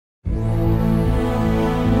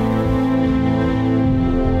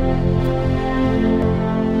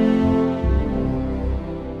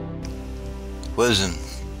bosom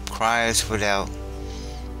crieth without.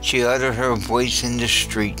 She uttereth her voice in the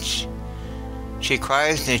streets. She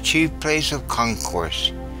crieth in the chief place of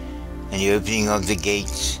concourse, in the opening of the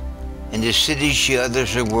gates. In the city she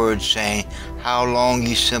utters her words, saying, How long,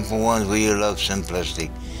 ye simple ones, will you love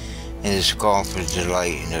simplicity? And the scoffers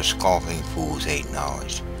delight, and the scoffing fools hate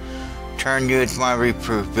knowledge. Turn you at my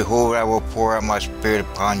reproof. Behold, I will pour out my spirit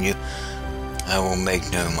upon you. I will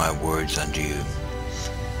make known my words unto you.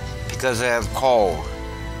 Because I have called,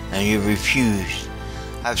 and you refused.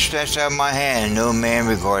 I have stretched out my hand, and no man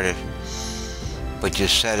regardeth. But you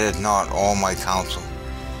setteth not all my counsel,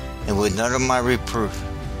 and with none of my reproof.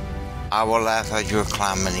 I will laugh at your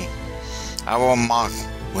calamity. I will mock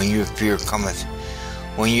when your fear cometh.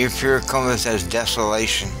 When your fear cometh as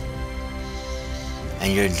desolation,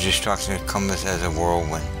 and your destruction cometh as a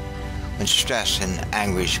whirlwind. When stress and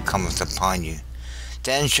anguish cometh upon you,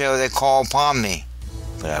 then shall they call upon me,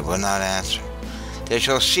 but I will not answer. They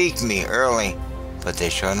shall seek me early, but they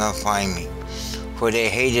shall not find me. For they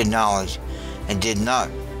hated knowledge, and did not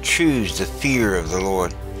choose the fear of the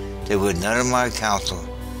Lord. They would none of my counsel.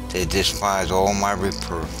 They despise all my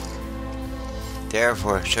reproof.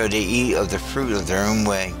 Therefore shall they eat of the fruit of their own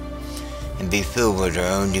way, and be filled with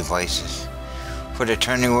their own devices. For the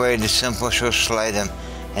turning away of the simple shall slay them,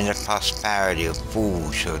 and the prosperity of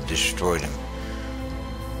fools shall destroy them.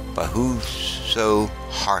 But whoso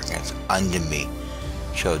hearkeneth unto me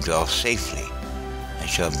shall dwell safely, and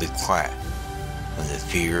shall be quiet from the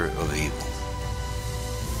fear of evil.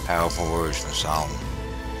 Powerful words from Solomon.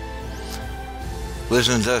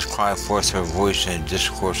 Wisdom does cry forth her voice in the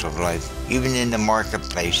discourse of life, even in the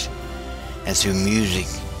marketplace and through music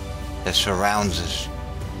that surrounds us,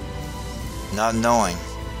 not knowing.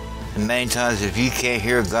 And many times if you can't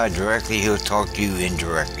hear God directly, He'll talk to you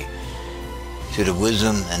indirectly, through the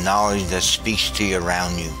wisdom and knowledge that speaks to you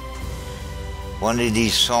around you. One of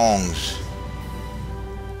these songs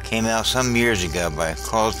came out some years ago by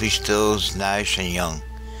Crosby, Stills, Nash and Young,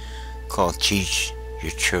 called Teach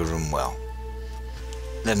Your Children Well.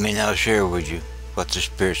 Let me now share with you what the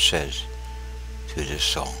Spirit says through this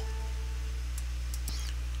song.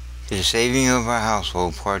 To the saving of our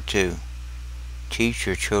household, Part 2. Teach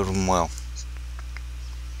your children well.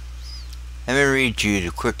 Let me read to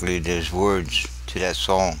you quickly those words to that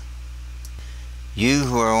song. You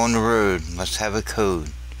who are on the road must have a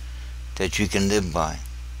code that you can live by.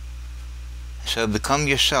 So become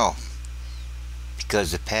yourself,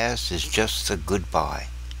 because the past is just a goodbye.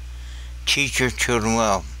 Teach your children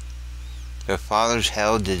well. Their father's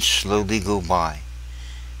hell did slowly go by.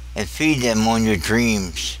 And feed them on your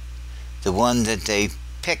dreams, the one that they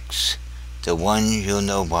picks, the one you'll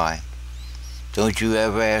know by. Don't you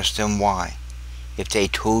ever ask them why. If they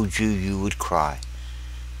told you, you would cry.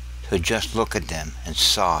 So just look at them and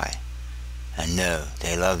sigh, and know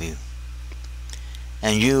they love you.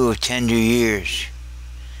 And you of tender years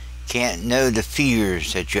can't know the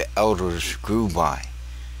fears that your elders grew by.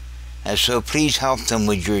 And so please help them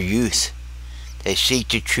with your youth. They seek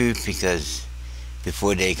the truth because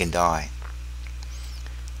before they can die.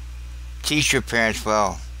 Teach your parents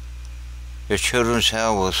well. Your children's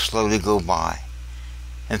hell will slowly go by.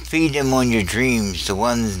 And feed them on your dreams, the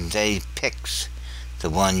ones they picks, the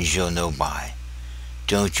ones you'll know by.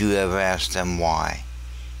 Don't you ever ask them why.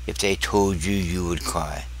 If they told you, you would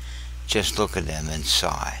cry. Just look at them and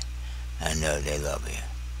sigh, and know they love you.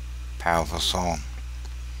 Powerful song.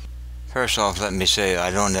 First off, let me say,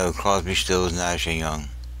 I don't know Crosby, Stills, Nash and Young,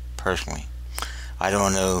 personally. I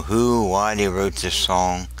don't know who, why they wrote this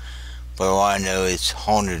song, but all I know, it's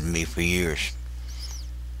haunted me for years.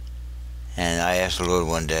 And I asked the Lord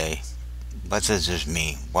one day, what does this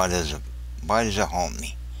mean? Why does it haunt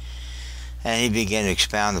me? And He began to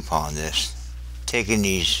expound upon this, taking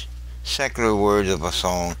these secular words of a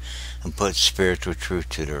song and put spiritual truth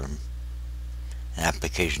to them. An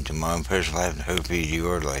application to my own personal life and hopefully to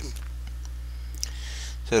your life.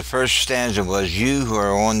 So the first stanza was, you who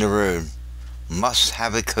are on the road must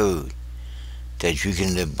have a code that you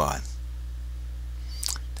can live by.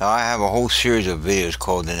 Now I have a whole series of videos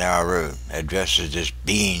called The Narrow Road that addresses this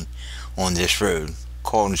being on this road,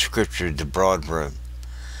 called in Scripture the broad road.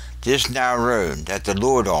 This narrow road that the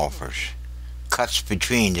Lord offers cuts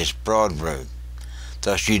between this broad road.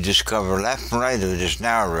 Thus you discover left and right of this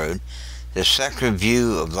narrow road the secular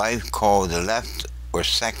view of life called the left or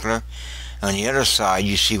secular. On the other side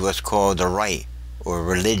you see what's called the right or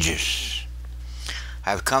religious.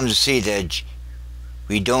 I've come to see that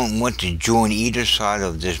we don't want to join either side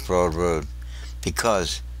of this broad road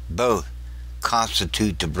because both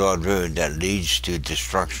constitute the broad road that leads to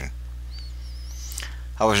destruction.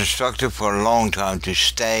 I was instructed for a long time to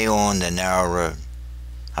stay on the narrow road.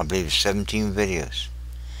 I believe it's 17 videos.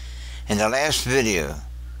 In the last video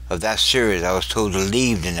of that series, I was told to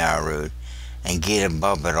leave the narrow road and get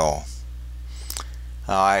above it all.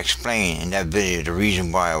 I explained in that video the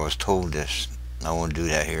reason why I was told this. I won't do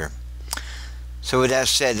that here. So with that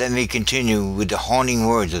said, let me continue with the haunting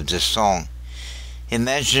words of this song. It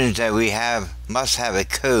mentions that we must have a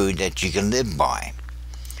code that you can live by.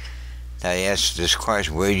 Now he asks this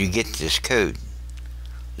question, where do you get this code?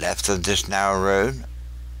 Left of this narrow road,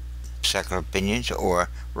 secular opinions, or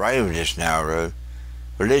right of this narrow road,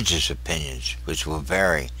 religious opinions, which will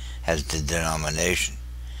vary as the denomination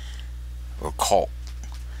or cult.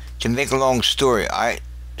 To make a long story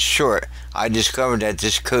short, I discovered that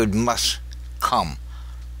this code must come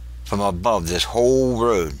from above this whole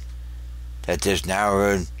road that this narrow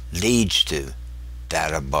road leads to,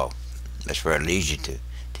 that above. That's where it leads you to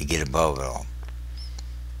get above it all.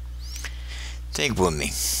 Think with me.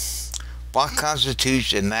 What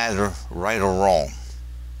constitutes a matter right or wrong?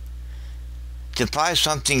 To imply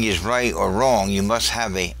something is right or wrong, you must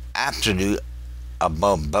have an absolute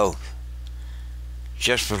above both.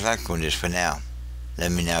 Just reflect on this for now.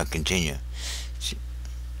 Let me now continue.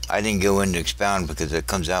 I didn't go into expound because it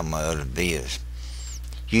comes out in my other videos.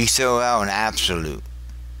 You throw out an absolute.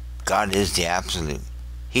 God is the absolute.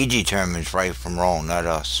 He determines right from wrong, not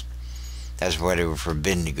us. That's why they were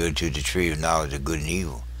forbidden to go to the tree of knowledge of good and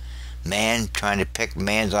evil. Man, trying to pick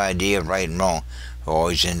man's idea of right and wrong, will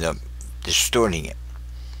always end up distorting it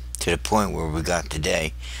to the point where we got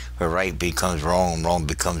today, where right becomes wrong and wrong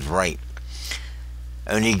becomes right.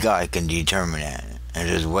 Only God can determine that. And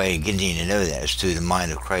there's a way of getting to know that is through the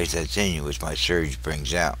mind of Christ that's in you, which my series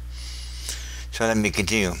brings out. So let me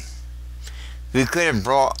continue. We could have been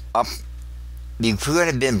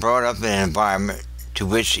brought up in an environment to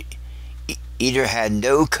which either had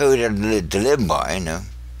no code to live by,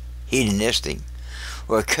 hedonistic,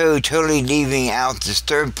 or a code totally leaving out this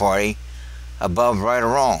third party above right or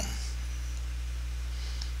wrong.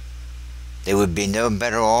 They would be no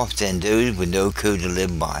better off than those with no code to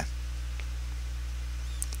live by.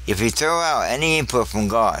 If you throw out any input from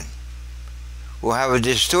God, we'll have a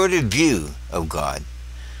distorted view of God.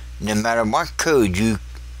 No matter what code you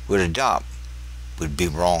would adopt, would be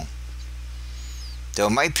wrong. Though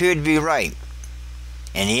it might appear to be right,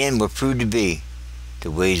 in the end will prove to be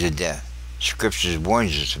the ways of death. Scripture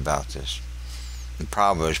warns us about this. In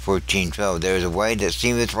Proverbs 14:12, there is a way that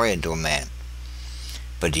seemeth right unto a man,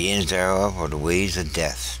 but the ends thereof are the ways of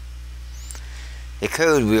death. The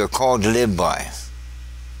code we are called to live by,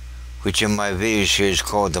 which in my video series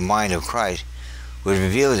called The Mind of Christ, would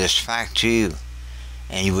reveal this fact to you,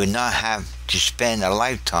 and you would not have to spend a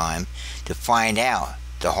lifetime to find out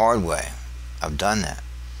the hard way. I've done that.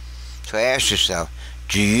 So ask yourself,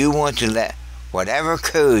 do you want to let whatever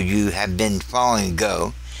code you have been following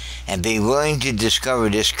go, and be willing to discover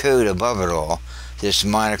this code above it all, this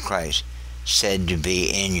mind of Christ, said to be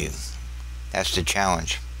in you? That's the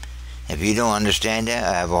challenge. If you don't understand that,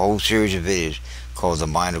 I have a whole series of videos called The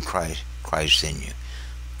Mind of Christ, Christ in you.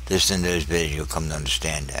 Listen to those videos, you'll come to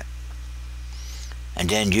understand that. And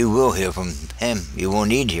then you will hear from Him. You won't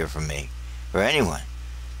need to hear from me or anyone.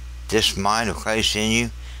 This mind of Christ in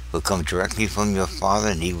you will come directly from your Father,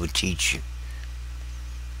 and He will teach you.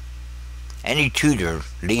 Any tutor,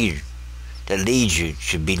 leader that leads you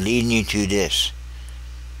should be leading you to this.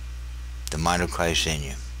 The mind of Christ in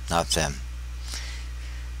you, not them.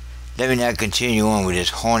 Let me now continue on with this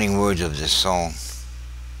haunting words of this song.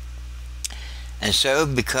 And so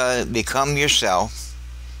become yourself,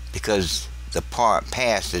 because the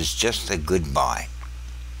past is just a goodbye.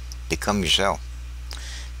 Become yourself.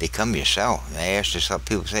 Become yourself. I ask yourself,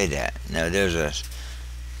 people say that. Now there's a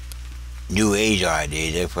New Age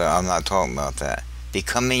idea, therefore I'm not talking about that.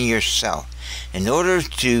 Becoming yourself. In order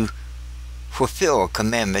to fulfill a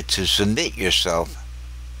commandment to submit yourself,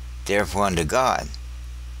 therefore unto God,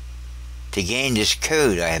 to gain this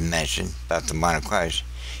code I have mentioned about the mind of Christ,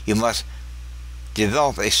 you must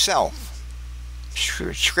develop a self.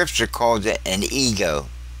 Scripture calls it an ego.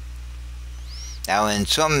 Now in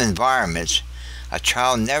some environments, a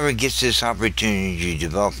child never gets this opportunity to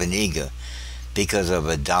develop an ego because of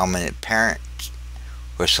a dominant parent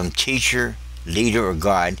or some teacher, leader, or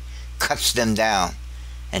guide cuts them down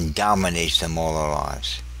and dominates them all their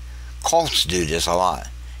lives. Cults do this a lot.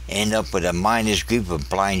 End up with a mindless group of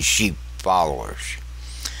blind sheep followers.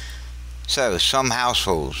 So some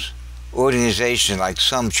households, organizations like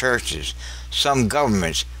some churches, some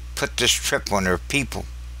governments put this trip on their people.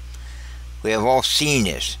 We have all seen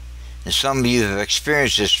this, and some of you have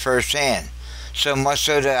experienced this firsthand, so much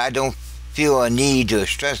so that I don't feel a need to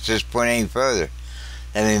stress this point any further,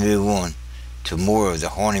 let me move on to more of the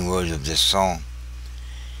haunting words of this song.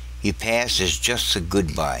 Your past is just a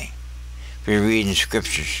goodbye. We read in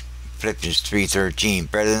Scriptures, Philippians 3:13,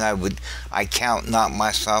 Brethren, I count not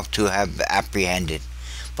myself to have apprehended,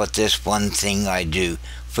 but this one thing I do,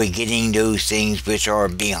 forgetting those things which are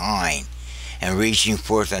behind, and reaching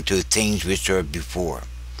forth unto things which are before.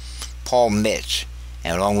 Paul admits,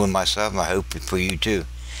 and along with myself, I hope for you too,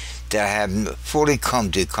 that I have fully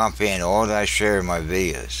come to comprehend all that I share in my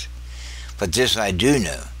videos. But this I do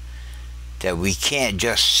know, that we can't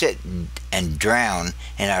just sit and drown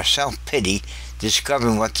in our self-pity,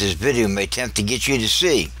 discovering what this video may attempt to get you to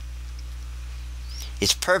see.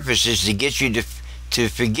 Its purpose is to get you to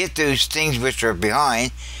forget those things which are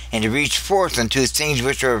behind and to reach forth unto things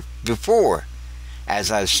which are before. As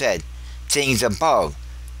I've said, things above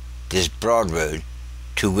this broad road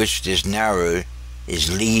to which this narrow road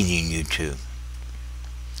is leading you to.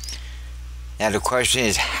 Now the question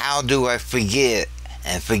is, how do I forgive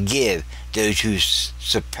those who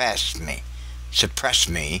suppressed me,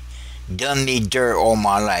 done me dirt all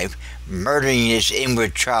my life, murdering this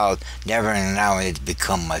inward child, never allowing it to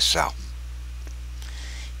become myself?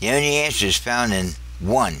 The only answer is found in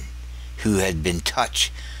one who had been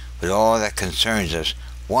touched with all that concerns us,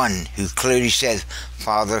 one who clearly says,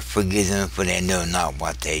 Father, forgive them, for they know not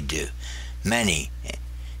what they do. Many,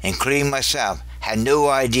 including myself, had no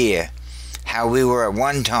idea how we were at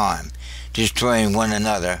one time destroying one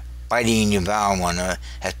another, biting and devouring one another,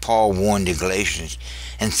 as Paul warned the Galatians,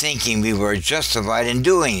 and thinking we were justified in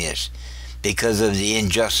doing this because of the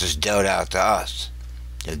injustice dealt out to us.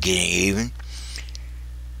 They're getting even.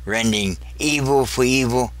 Rending evil for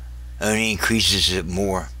evil only increases it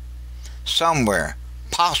more. Somewhere,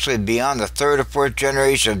 possibly beyond the third or fourth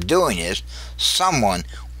generation of doing this, someone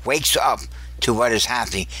wakes up to what is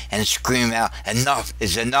happening and screams out, enough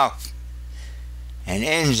is enough, and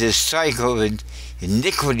ends this cycle of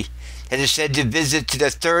iniquity that is said to visit to the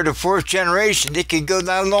third or fourth generation. It could go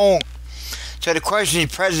that long. So the question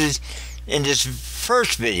is present in this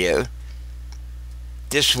first video,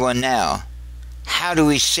 this one now, how do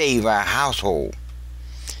we save our household?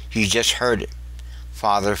 You just heard it.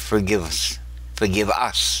 Father, forgive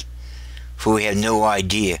us, for we have no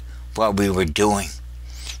idea what we were doing.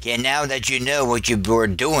 Yet now that you know what you were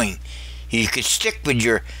doing, you could stick with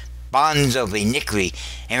your bonds of iniquity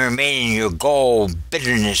and remain in your gall,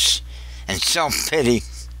 bitterness, and self-pity,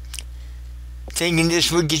 thinking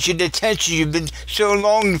this would get you the attention you've been so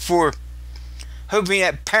longing for, hoping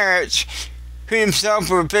that parents who themselves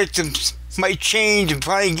were victims might change and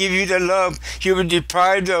finally give you the love you were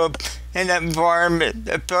deprived of in that environment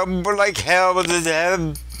that felt more like hell than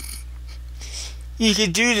heaven. You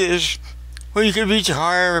could do this, or you could reach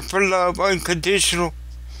higher for love, unconditional.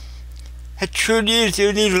 That truly is the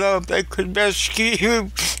only love that could rescue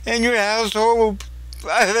you and your household.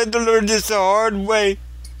 I had to learn this the hard way.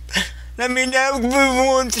 Let me now move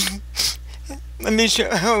on. Let me show,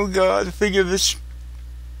 oh God, forgive us.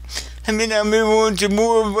 Let me now move on to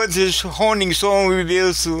more of what this haunting song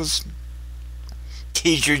reveals to us.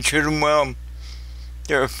 Teach your children well.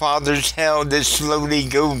 There are fathers hell that slowly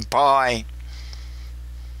go by.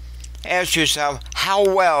 Ask yourself, how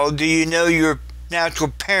well do you know your natural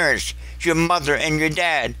parents, your mother and your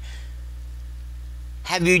dad?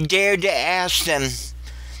 Have you dared to ask them?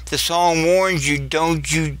 The song warns you,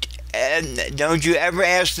 don't you ever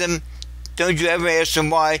ask them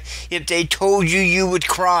why. If they told you, you would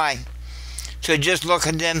cry. So just look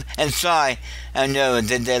at them and sigh and know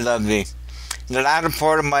that they love you. The latter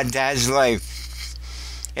part of my dad's life,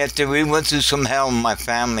 after we went through some hell in my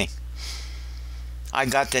family, I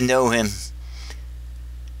got to know him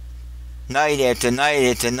night after night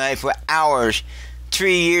after night for hours.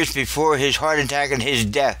 3 years before his heart attack and his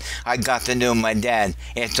death, I got to know my dad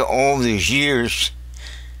after all these years.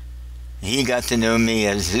 He got to know me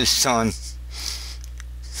as his son.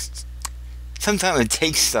 Sometimes it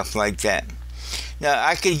takes stuff like that. Now,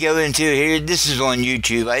 I could go into here, this is on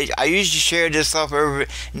YouTube. I usually share this stuff over,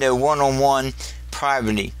 one-on-one,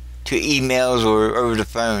 privately, to emails or over the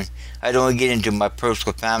phone. I don't get into my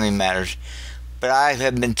personal family matters. But I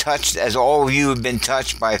have been touched, as all of you have been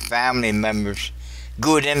touched by family members,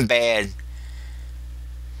 good and bad.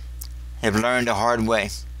 Have learned the hard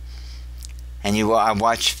way. And I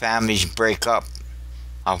watch families break up.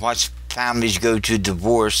 I watch families go to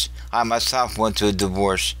divorce. I myself went to a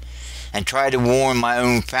divorce and tried to warn my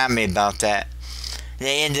own family about that.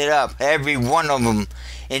 They ended up, every one of them,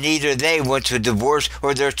 and either they went to a divorce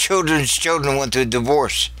or their children's children went to a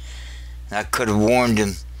divorce. And I could have warned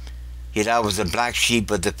them. Yet I was the black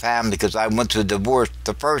sheep of the family because I went to a divorce,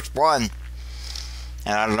 the first one.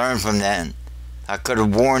 And I learned from that. I could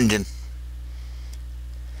have warned them.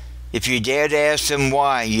 If you dare to ask them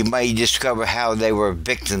why, you might discover how they were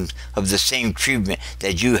victims of the same treatment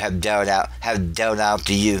that you have dealt out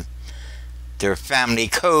to you. Their family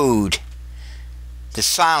code, the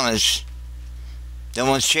silence, no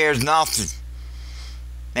one shares nothing,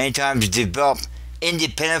 many times developed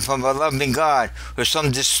independent from a loving God or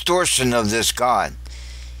some distortion of this God.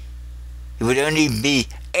 It would only be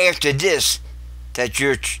after this that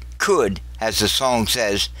you could, as the song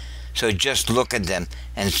says, so just look at them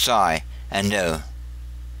and sigh and know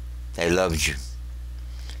they loved you.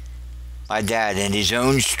 My dad, in his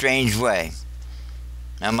own strange way,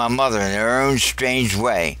 and my mother, in their own strange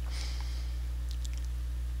way,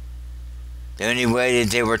 the only way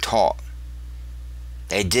that they were taught,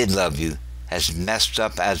 they did love you, as messed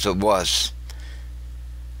up as it was.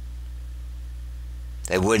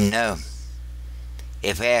 They wouldn't know.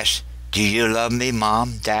 If asked, do you love me,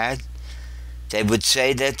 Mom, Dad? They would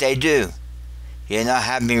say that they do. Yet not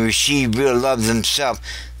having received real love themselves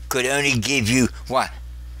could only give you what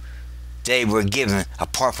they were given,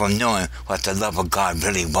 apart from knowing what the love of God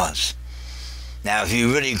really was. Now, if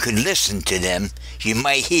you really could listen to them, you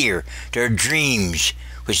might hear their dreams,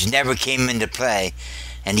 which never came into play,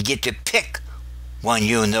 and you get to pick one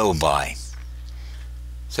you'll know by.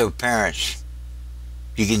 So parents,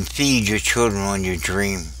 you can feed your children on your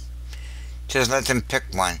dream. Just let them pick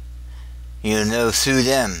one. You'll know through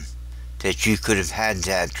them that you could have had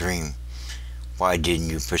that dream. Why didn't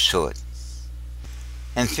you pursue it?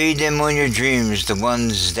 And feed them on your dreams, the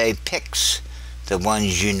ones they picks, the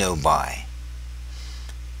ones you know by.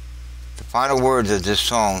 The final words of this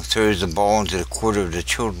song throws the ball into the court of the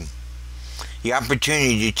children. The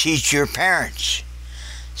opportunity to teach your parents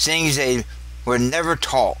things they were never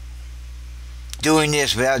taught. Doing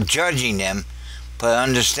this without judging them, but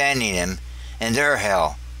understanding them and their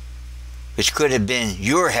hell, which could have been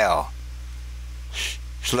your hell,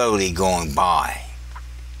 slowly going by.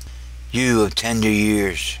 You of tender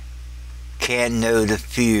years can't know the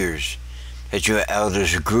fears that your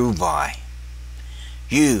elders grew by.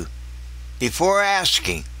 You, before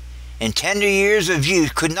asking, in tender years of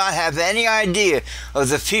youth, could not have any idea of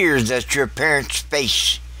the fears that your parents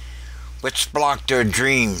face, which blocked their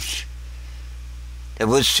dreams, that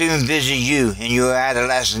would soon visit you in your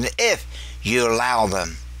adolescence if you allow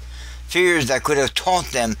them. Fears that could have taught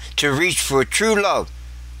them to reach for true love,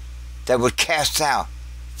 that would cast out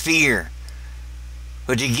fear,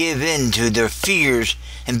 or to give in to their fears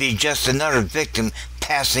and be just another victim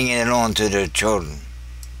passing it on to their children.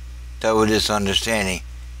 Though with this understanding,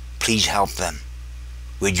 please help them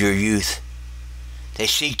with your youth. They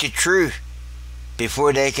seek the truth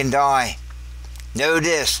before they can die. Know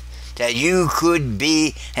this, that you could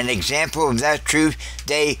be an example of that truth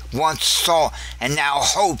they once saw and now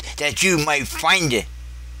hope that you might find it.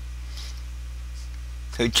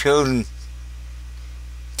 So children,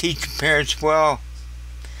 teach your parents well.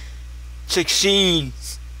 Succeed,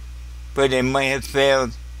 but they might have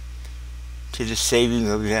failed to the saving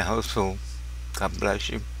of your household. God bless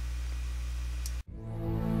you.